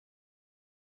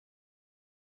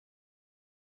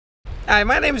Hi,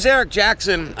 my name is Eric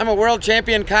Jackson. I'm a world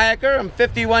champion kayaker. I'm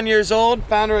 51 years old,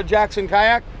 founder of Jackson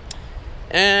Kayak,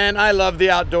 and I love the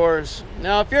outdoors.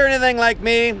 Now, if you're anything like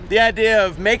me, the idea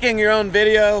of making your own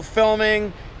video,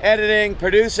 filming, editing,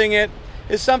 producing it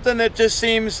is something that just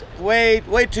seems way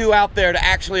too out there to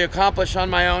actually accomplish on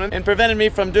my own, and prevented me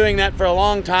from doing that for a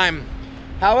long time.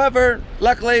 However,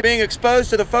 luckily, being exposed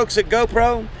to the folks at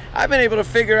GoPro, I've been able to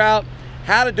figure out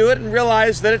how to do it and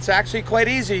realize that it's actually quite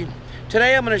easy.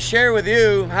 Today I'm going to share with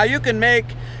you how you can make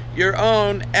your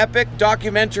own epic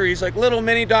documentaries, like little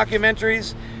mini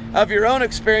documentaries of your own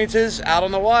experiences out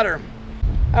on the water.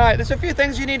 Alright, there's a few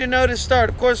things you need to know to start.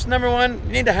 Of course, number one,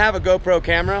 you need to have a GoPro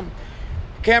camera.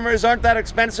 Cameras aren't that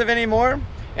expensive anymore,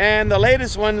 and the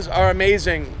latest ones are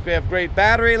amazing. They have great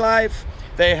battery life,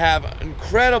 they have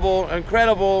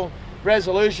incredible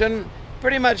resolution,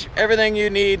 pretty much everything you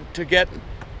need to get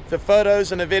the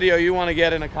photos and the video you want to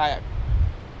get in a kayak.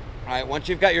 Alright, once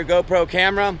you've got your GoPro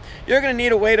camera, you're going to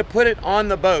need a way to put it on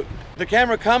the boat. The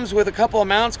camera comes with a couple of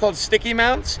mounts called sticky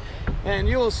mounts, and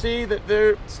you will see that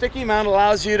the sticky mount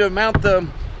allows you to mount the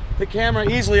camera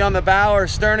easily on the bow or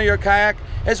stern of your kayak,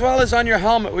 as well as on your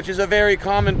helmet, which is a very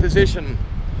common position.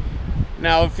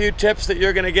 Now, a few tips that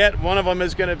you're going to get, one of them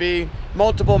is going to be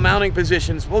multiple mounting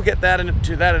positions. We'll get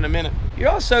to that in a minute. You're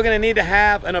also going to need to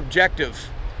have an objective.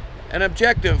 An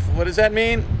objective, what does that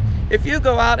mean? If you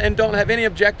go out and don't have any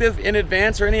objective in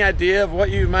advance or any idea of what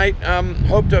you might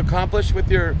hope to accomplish with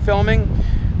your filming,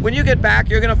 when you get back,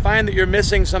 you're going to find that you're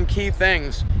missing some key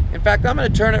things. In fact, I'm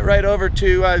going to turn it right over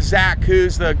to Zach,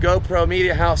 who's the GoPro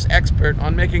Media House expert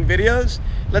on making videos.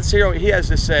 Let's hear what he has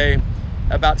to say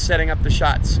about setting up the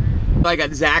shots. I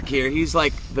got Zach here. He's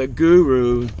like the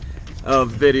guru of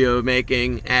video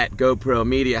making at GoPro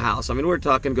Media House. I mean, we're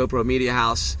talking GoPro Media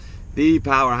House, the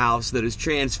powerhouse that is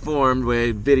transformed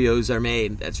where videos are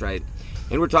made. That's right.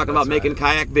 And we're talking about making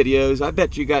kayak videos. I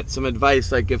bet you got some advice,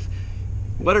 like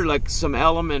what are like some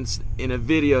elements in a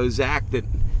video, Zach,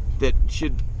 that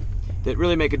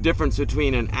really make a difference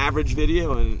between an average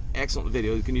video and an excellent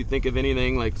video? Can you think of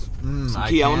anything like some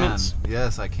key elements?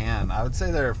 Yes, I can. I would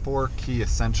say there are 4 key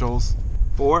essentials.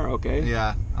 4? Okay.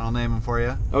 Yeah, I'll name them for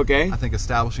you. Okay. I think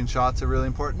establishing shots are really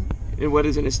important. And what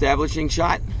is an establishing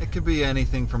shot? It could be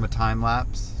anything from a time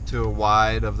lapse to a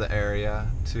wide of the area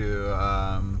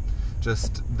to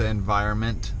just the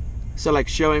environment. So like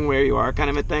showing where you are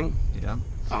kind of a thing? Yeah.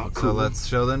 Oh, cool. So let's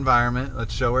show the environment.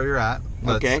 Let's show where you're at.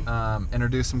 Let's okay.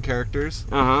 Introduce some characters.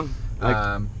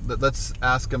 Uh-huh. Let's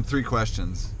ask them 3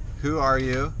 questions. Who are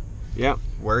you? Yep.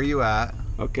 Where are you at?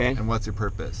 Okay. And what's your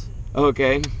purpose?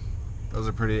 Okay. Those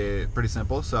are pretty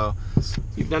simple. So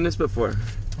you've done this before.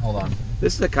 Hold on.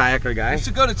 This is a kayaker guy. We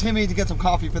should go to Timmy to get some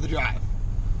coffee for the drive.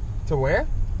 To where?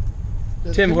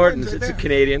 Tim Hortons. It's a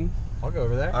Canadian. I'll go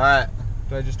over there. All right.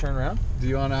 Do I just turn around? Do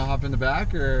you want to hop in the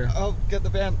back or? I'll get the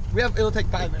van. It'll take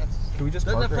 5 minutes. Can we just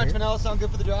Doesn't park that right French here? vanilla sound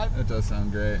good for the drive? It does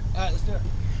sound great. All right, let's do it.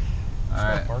 All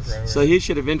right. Park right over So he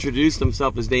should have introduced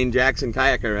himself as Dane Jackson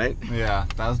Kayaker, right? Yeah,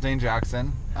 that was Dane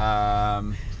Jackson.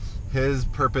 His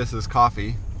purpose is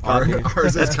coffee. Coffee.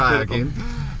 Ours is kayaking.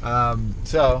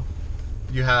 So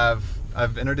you have.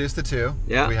 I've introduced the 2.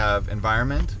 Yeah. We have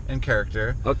environment and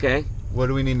character. Okay. What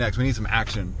do we need next? We need some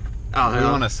action. Oh, we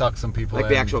want to suck some people in. Like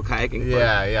the actual kayaking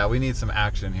part. Yeah, we need some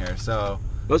action here. So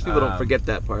most people don't forget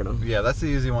that part, huh? Yeah, that's the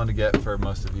easy one to get for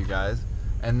most of you guys.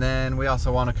 And then we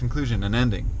also want a conclusion, an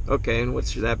ending. Okay, and what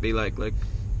should that be like? Like,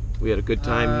 we had a good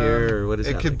time here, or what is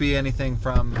that? It could be anything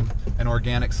from an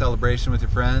organic celebration with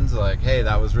your friends, like, hey,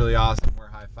 that was really awesome. We're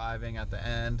high-fiving at the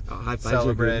end,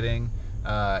 celebrating.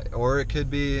 Or it could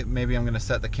be, maybe I'm going to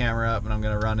set the camera up and I'm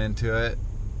going to run into it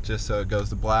just so it goes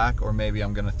to black, or maybe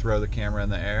I'm going to throw the camera in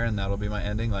the air and that'll be my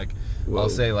ending. Like, I'll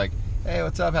say like, hey,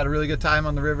 what's up? Had a really good time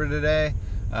on the river today.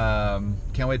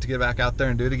 Can't wait to get back out there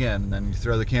and do it again. And then you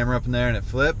throw the camera up in there and it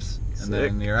flips, and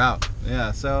then you're out.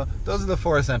 Yeah, so those are the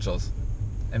 4 essentials.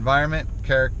 Environment,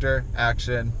 character,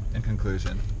 action, and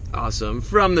conclusion. Awesome.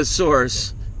 From the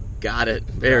source. Got it.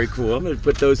 Very cool. I'm going to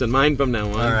put those in mind from now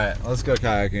on. All right, let's go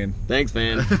kayaking. Thanks,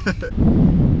 man.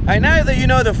 All right, now that you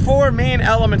know the 4 main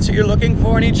elements that you're looking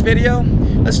for in each video,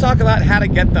 let's talk about how to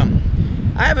get them.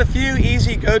 I have a few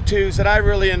easy go-tos that I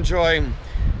really enjoy.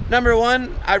 Number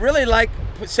 1, I really like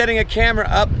setting a camera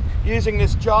up using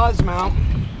this Jaws mount,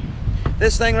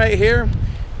 this thing right here,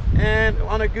 and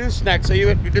on a gooseneck. So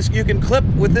you can clip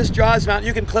with this Jaws mount.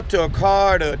 You can clip to a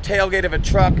car, to a tailgate of a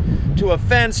truck, to a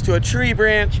fence, to a tree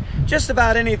branch, just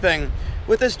about anything.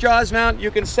 With this Jaws mount,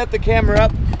 you can set the camera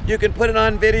up, you can put it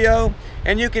on video,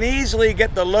 and you can easily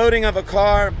get the loading of a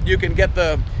car. You can get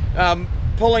the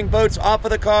pulling boats off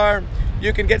of the car.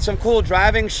 You can get some cool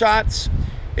driving shots.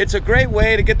 it's a great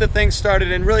way to get the thing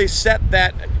started and really set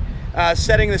that,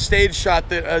 setting the stage shot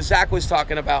that Zach was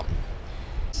talking about.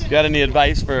 Got any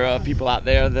advice for people out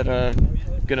there that are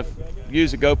gonna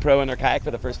use a GoPro in their kayak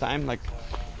for the first time? Like,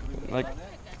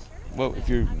 well, if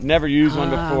you've never used one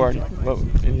before,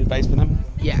 any advice for them?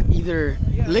 Yeah, either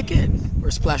lick it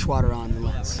or splash water on the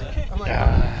lens.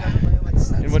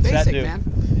 And what's basic, that do?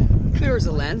 Man. Clears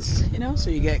the lens, you know, so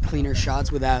you get cleaner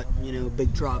shots without, you know,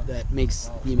 big drop that makes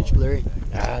the image blurry.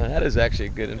 That is actually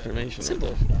good information.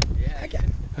 Simple. Heck yeah.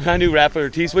 I knew Rapid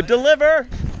Ortiz would deliver.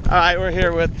 All right, we're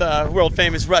here with world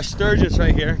famous Rush Sturgis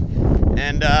right here.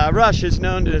 And Rush is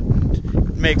known to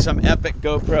make some epic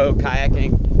GoPro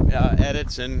kayaking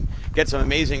edits and get some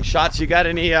amazing shots. You got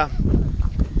any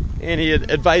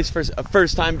advice for a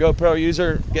first-time GoPro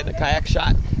user getting a kayak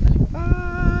shot?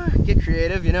 Get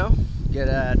creative, you know. Get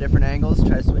different angles,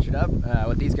 try to switch it up.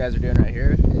 What these guys are doing right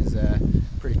here is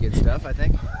pretty good stuff, I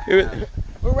think.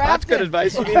 We're That's good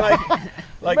advice. You mean like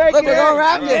look, we're going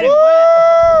rafting.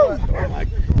 Oh my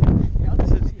God.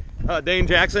 This is Dane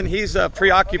Jackson. He's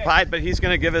preoccupied, but he's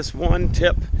going to give us one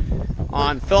tip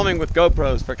on filming with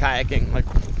GoPros for kayaking. Like,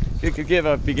 if you could give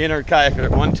a beginner kayaker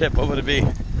one tip, what would it be?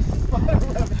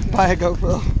 Buy a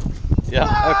GoPro.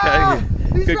 Yeah,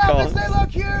 okay. Good call. They look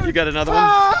huge. You got another one?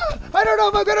 I don't know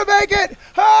if I'm gonna make it.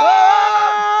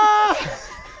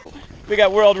 We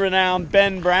got world-renowned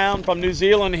Ben Brown from New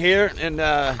Zealand here, and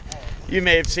you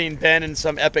may have seen Ben in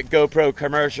some epic GoPro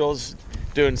commercials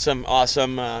doing some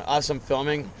awesome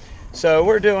filming. So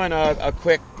we're doing a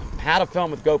quick how to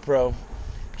film with GoPro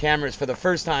cameras for the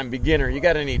first-time beginner. You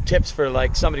got any tips for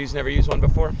like somebody who's never used one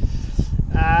before?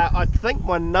 I think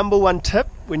my number one tip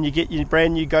when you get your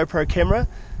brand new GoPro camera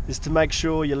is to make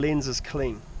sure your lens is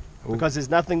clean. Ooh. Because there's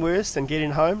nothing worse than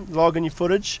getting home, logging your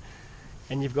footage,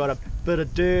 and you've got a bit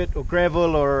of dirt or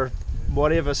gravel or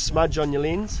whatever smudge on your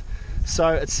lens. So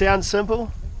it sounds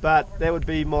simple, but that would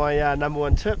be my number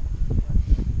one tip.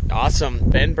 Awesome,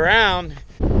 Ben Brown.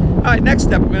 All right, next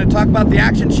step, we're going to talk about the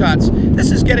action shots.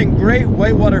 This is getting great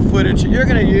whitewater footage that you're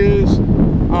going to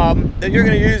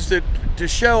use, to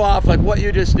show off like what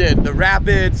you just did, the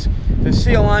rapids, the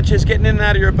seal launches, getting in and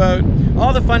out of your boat,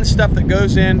 all the fun stuff that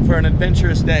goes in for an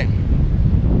adventurous day.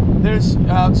 There's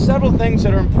several things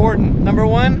that are important. Number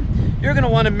one, you're going to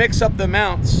want to mix up the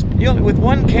mounts. With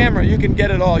one camera, you can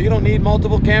get it all. You don't need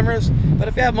multiple cameras, but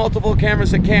if you have multiple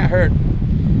cameras, it can't hurt.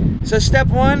 So step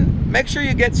one, make sure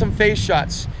you get some face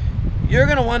shots. You're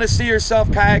going to want to see yourself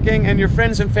kayaking, and your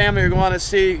friends and family are going to want to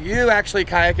see you actually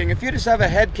kayaking. If you just have a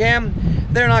head cam,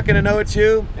 they're not going to know it's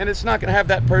you, and it's not going to have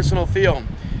that personal feel.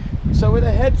 So with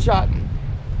a headshot,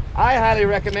 I highly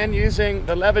recommend using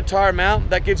the Levitar mount.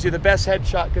 That gives you the best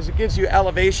headshot because it gives you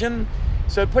elevation.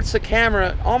 So it puts the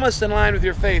camera almost in line with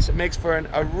your face. It makes for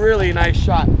a really nice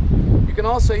shot. You can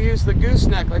also use the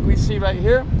gooseneck like we see right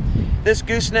here. This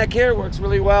gooseneck here works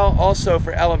really well also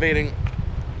for elevating.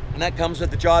 And that comes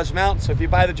with the Jaws mount. So if you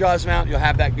buy the Jaws mount, you'll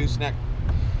have that gooseneck.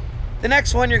 The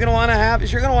next one you're going to want to have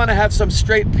is you're going to want to have some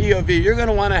straight POV. You're going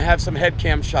to want to have some head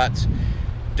cam shots.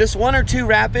 Just one or two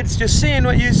rapids, just seeing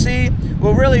what you see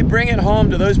will really bring it home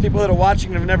to those people that are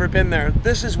watching and have never been there.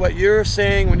 This is what you're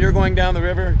seeing when you're going down the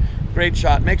river. Great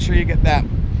shot. Make sure you get that.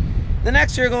 The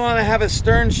next you're going to want to have a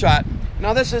stern shot.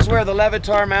 Now this is where the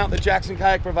Levitar mount that Jackson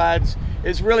Kayak provides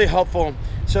is really helpful.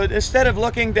 So instead of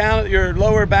looking down at your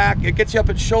lower back, it gets you up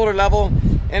at shoulder level,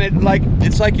 and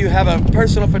it's like you have a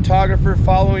personal photographer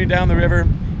following you down the river.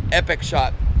 Epic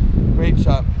shot. Great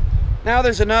shot. Now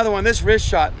there's another one, this wrist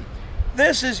shot.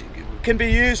 This can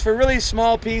be used for really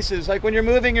small pieces. Like when you're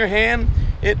moving your hand,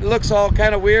 it looks all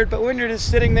kind of weird, but when you're just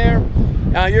sitting there,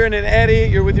 you're in an eddy,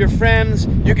 you're with your friends,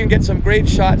 you can get some great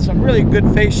shots, some really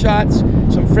good face shots,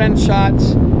 some friend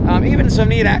shots, even some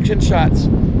neat action shots.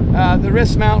 The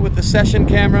wrist mount with the session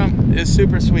camera is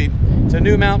super sweet. It's a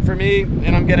new mount for me,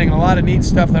 and I'm getting a lot of neat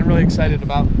stuff that I'm really excited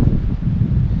about.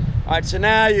 All right, so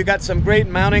now you got some great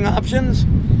mounting options.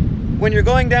 When you're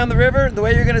going down the river, the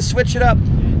way you're going to switch it up,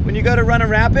 when you go to run a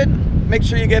rapid, make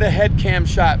sure you get a head cam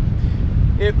shot.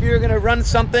 If you're going to run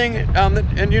something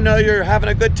and you know you're having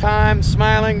a good time,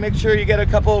 smiling, make sure you get a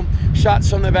couple shots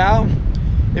from the bow.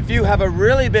 If you have a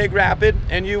really big rapid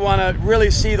and you want to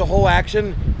really see the whole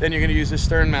action, then you're going to use the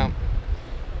stern mount.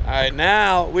 All right,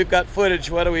 now we've got footage.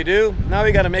 What do? Now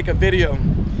we got to make a video.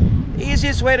 The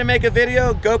easiest way to make a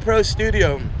video, GoPro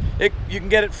Studio. You can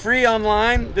get it free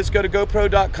online. Just go to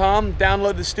GoPro.com,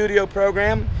 download the Studio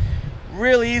program.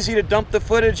 Really easy to dump the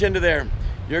footage into there.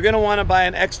 You're going to want to buy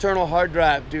an external hard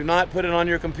drive. Do not put it on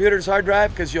your computer's hard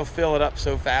drive because you'll fill it up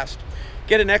so fast.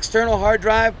 Get an external hard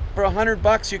drive for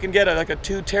 $100. You can get like a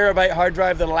 2 terabyte hard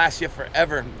drive that'll last you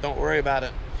forever. Don't worry about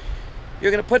it.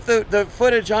 you're going to put the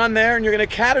footage on there, and you're going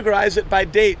to categorize it by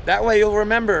date. That way you'll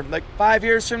remember, like 5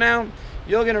 years from now,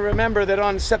 you're going to remember that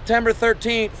on September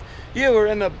 13th, you were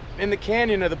in the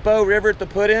canyon of the Bow River at the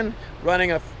put-in,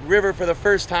 running a river for the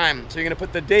first time. So you're going to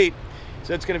put the date.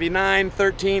 So it's going to be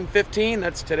 9/13/15.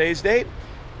 That's today's date.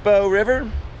 Bow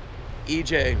River,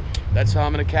 EJ. That's how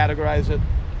I'm going to categorize it.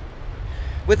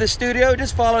 With the studio,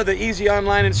 just follow the easy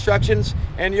online instructions,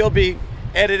 and you'll be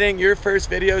editing your first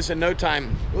videos in no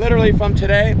time. Literally from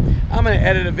today, I'm going to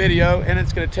edit a video, and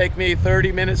it's going to take me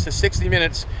 30 minutes to 60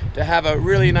 minutes to have a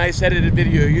really nice edited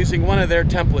video using one of their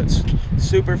templates.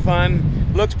 Super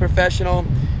fun, looks professional.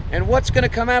 And what's going to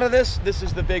come out of this? This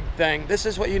is the big thing. This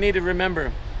is what you need to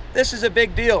remember. This is a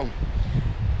big deal.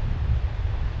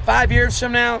 5 years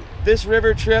from now, this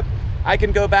river trip, I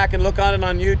can go back and look on it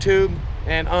on YouTube,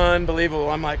 and unbelievable.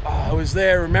 I'm like, oh, I was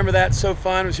there. Remember that? So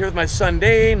fun. I was here with my son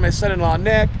Dane, my son-in-law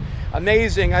Nick.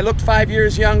 Amazing. I looked 5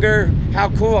 years younger. How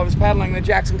cool. I was paddling the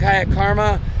Jackson Kayak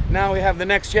Karma. Now we have the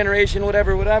next generation,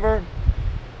 whatever.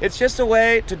 It's just a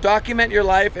way to document your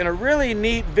life in a really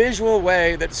neat visual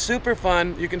way that's super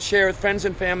fun. You can share with friends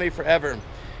and family forever.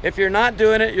 If you're not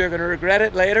doing it, you're going to regret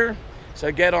it later.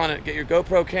 So get on it. Get your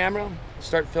GoPro camera.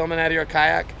 Start filming out of your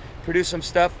kayak. Produce some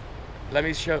stuff. Let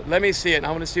me see it. I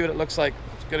want to see what it looks like.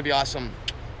 It's going to be awesome.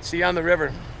 See you on the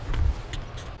river.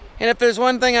 And if there's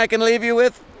one thing I can leave you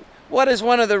with, what is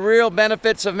one of the real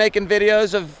benefits of making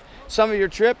videos of some of your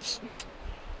trips?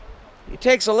 It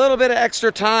takes a little bit of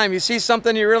extra time. You see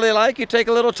something you really like, you take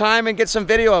a little time and get some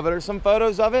video of it or some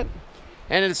photos of it,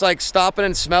 and it's like stopping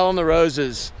and smelling the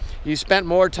roses. You spent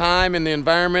more time in the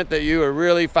environment that you were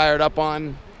really fired up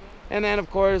on, and then of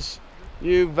course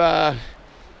you've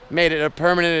made it a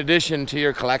permanent addition to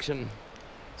your collection.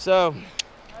 So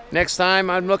next time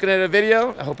I'm looking at a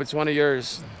video, I hope it's one of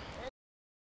yours.